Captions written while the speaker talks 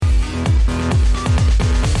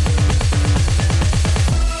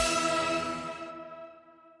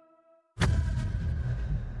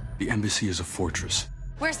embassy is a fortress.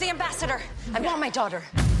 Where's the ambassador? I want my daughter.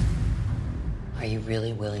 Are you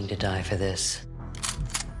really willing to die for this?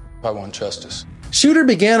 I want justice. Shooter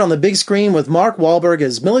began on the big screen with Mark Wahlberg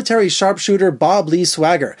as military sharpshooter Bob Lee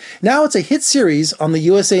Swagger. Now it's a hit series on the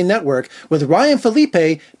USA Network with Ryan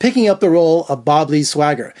Felipe picking up the role of Bob Lee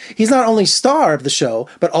Swagger. He's not only star of the show,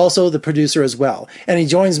 but also the producer as well. And he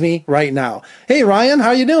joins me right now. Hey Ryan,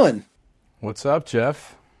 how you doing? What's up,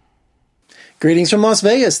 Jeff? Greetings from Las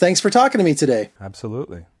Vegas. Thanks for talking to me today.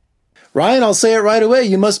 Absolutely. Ryan, I'll say it right away.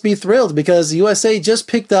 You must be thrilled because USA just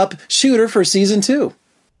picked up Shooter for season 2.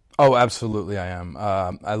 Oh, absolutely I am.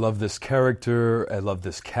 I love this character. I love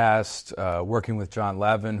this cast. Working with John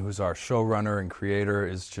Lavin, who's our showrunner and creator,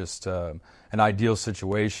 is just an ideal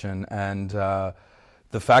situation. And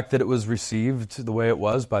the fact that it was received the way it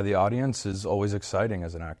was by the audience is always exciting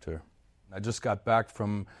as an actor. I just got back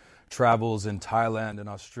from travels in Thailand and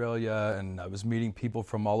Australia, and I was meeting people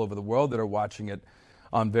from all over the world that are watching it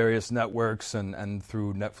on various networks and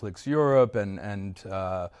through Netflix Europe and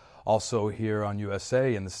also here on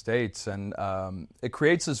USA in the States. And it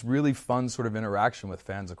creates this really fun sort of interaction with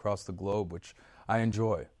fans across the globe, which I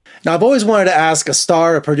enjoy. Now, I've always wanted to ask a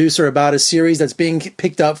star, a producer about a series that's being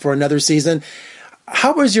picked up for another season.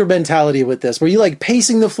 How was your mentality with this? Were you like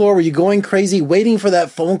pacing the floor? Were you going crazy, waiting for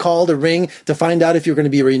that phone call to ring to find out if you're going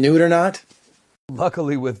to be renewed or not?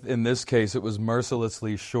 Luckily, in this case, it was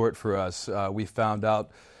mercilessly short for us. We found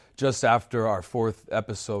out just after our 4th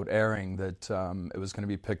episode airing that it was going to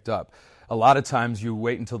be picked up. A lot of times you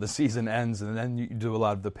wait until the season ends and then you do a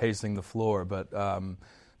lot of the pacing the floor, but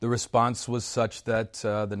the response was such that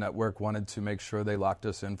the network wanted to make sure they locked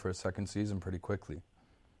us in for a second season pretty quickly.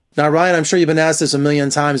 Now, Ryan, I'm sure you've been asked this a million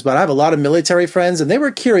times, but I have a lot of military friends, and they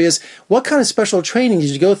were curious, what kind of special training did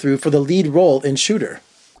you go through for the lead role in Shooter?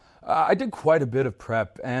 I did quite a bit of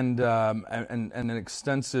prep and an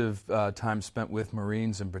extensive time spent with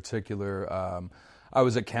Marines in particular. I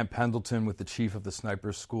was at Camp Pendleton with the chief of the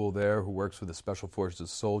sniper school there who works with the Special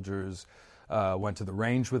Forces soldiers, went to the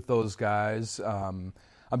range with those guys. I'm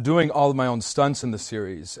doing all of my own stunts in the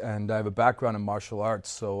series, and I have a background in martial arts,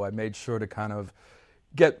 so I made sure to kind of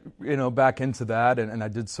get back into that, and I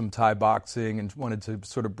did some Thai boxing and wanted to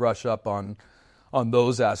sort of brush up on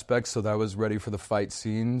those aspects so that I was ready for the fight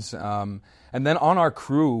scenes. And then on our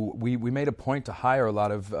crew, we made a point to hire a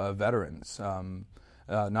lot of veterans,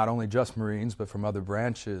 not only just Marines, but from other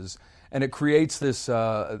branches. And it creates this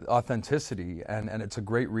authenticity, and it's a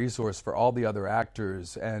great resource for all the other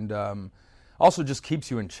actors, and also just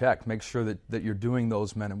keeps you in check, makes sure that you're doing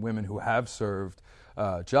those men and women who have served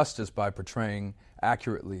justice by portraying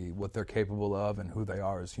accurately what they're capable of and who they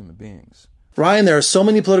are as human beings. Ryan, there are so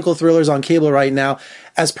many political thrillers on cable right now.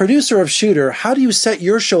 As producer of Shooter, how do you set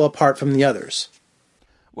your show apart from the others?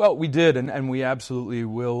 Well, we did, and we absolutely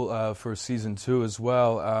will for season 2 as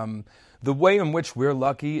well. The way in which we're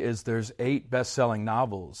lucky is there's 8 best-selling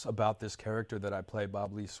novels about this character that I play,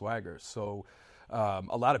 Bob Lee Swagger. So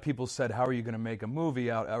a lot of people said, how are you going to make a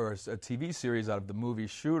movie out or a TV series out of the movie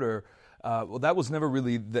Shooter? Well, that was never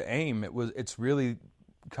really the aim. It's really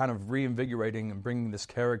kind of reinvigorating and bringing this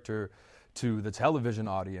character to the television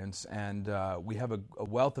audience, and we have a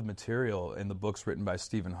wealth of material in the books written by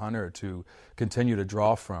Stephen Hunter to continue to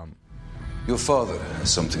draw from. Your father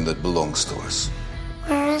has something that belongs to us.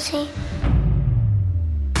 Where is he?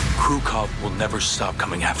 Crew Cop will never stop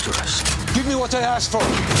coming after us. Give me what I asked for!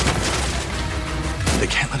 They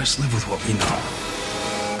can't let us live with what we know.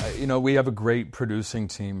 We have a great producing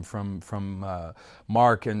team from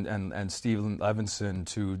Mark and Stephen Levinson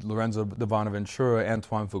to Lorenzo de Bonaventura,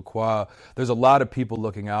 Antoine Fuqua. There's a lot of people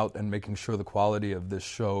looking out and making sure the quality of this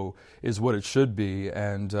show is what it should be.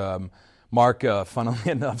 And Mark,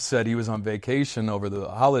 funnily enough, said he was on vacation over the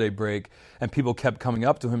holiday break, and people kept coming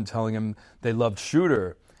up to him telling him they loved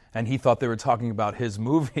Shooter. And he thought they were talking about his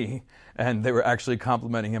movie, and they were actually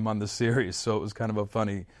complimenting him on the series. So it was kind of a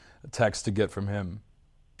funny text to get from him.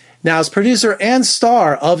 Now, as producer and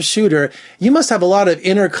star of Shooter, you must have a lot of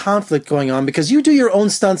inner conflict going on because you do your own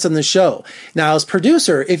stunts on the show. Now, as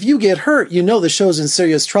producer, if you get hurt, you know the show's in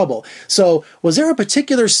serious trouble. So was there a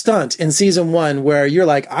particular stunt in season 1 where you're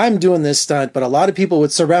like, I'm doing this stunt, but a lot of people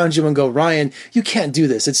would surround you and go, Ryan, you can't do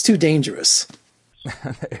this. It's too dangerous.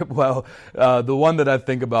 Well, the one that I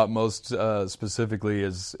think about most specifically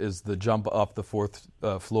is the jump off the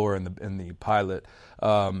 4th floor in the pilot.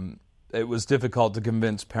 It was difficult to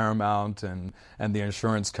convince Paramount and the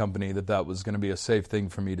insurance company that was going to be a safe thing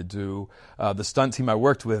for me to do. The stunt team I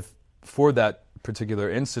worked with for that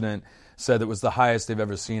particular incident said it was the highest they've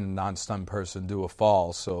ever seen a non-stunt person do a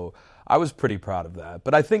fall. So I was pretty proud of that.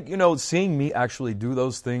 But I think, seeing me actually do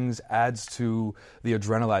those things adds to the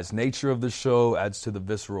adrenalized nature of the show, adds to the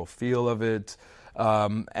visceral feel of it.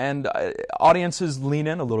 And audiences lean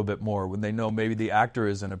in a little bit more when they know maybe the actor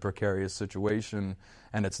is in a precarious situation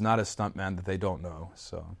and it's not a stuntman that they don't know.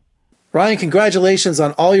 So, Ryan, congratulations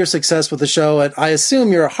on all your success with the show, and I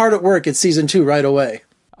assume you're hard at work at season 2 right away.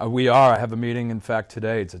 We are. I have a meeting, in fact,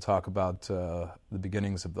 today to talk about the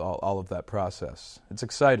beginnings of all of that process. It's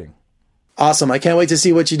exciting. Awesome. I can't wait to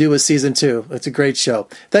see what you do with season 2. It's a great show.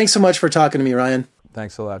 Thanks so much for talking to me, Ryan.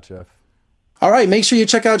 Thanks a lot, Jeff. All right, make sure you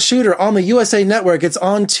check out Shooter on the USA Network. It's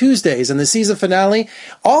on Tuesdays, and the season finale.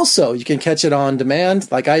 Also, you can catch it on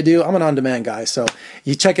demand like I do. I'm an on-demand guy, so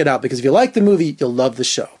you check it out because if you like the movie, you'll love the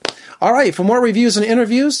show. All right, for more reviews and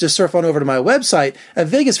interviews, just surf on over to my website at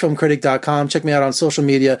vegasfilmcritic.com. Check me out on social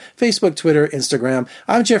media, Facebook, Twitter, Instagram.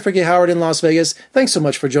 I'm Jeffrey G. Howard in Las Vegas. Thanks so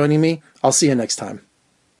much for joining me. I'll see you next time.